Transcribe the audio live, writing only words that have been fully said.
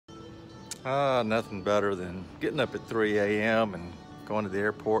Nothing better than getting up at 3 a.m. and going to the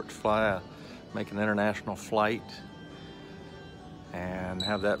airport to make an international flight and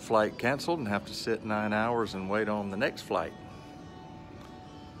have that flight canceled and have to sit 9 hours and wait on the next flight.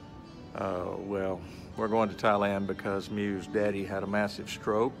 Well, we're going to Thailand because Mew's daddy had a massive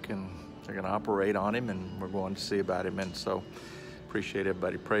stroke and they're going to operate on him, and we're going to see about him, and so appreciate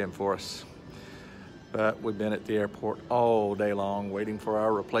everybody praying for us. But we've been at the airport all day long waiting for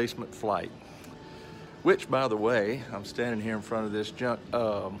our replacement flight, which, by the way, I'm standing here in front of this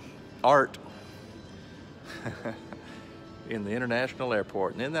art in the international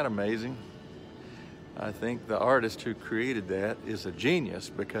airport. And isn't that amazing? I think the artist who created that is a genius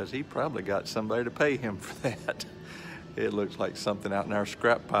because he probably got somebody to pay him for that. It looks like something out in our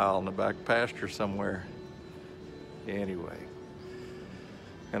scrap pile in the back pasture somewhere. Anyway.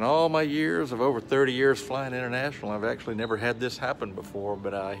 In all my years of over 30 years flying international, I've actually never had this happen before,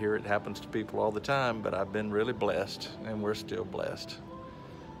 but I hear it happens to people all the time, but I've been really blessed, and we're still blessed.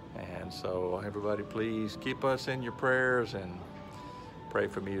 And so everybody, please keep us in your prayers and pray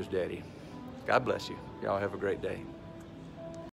for Mew's daddy. God bless you. Y'all have a great day.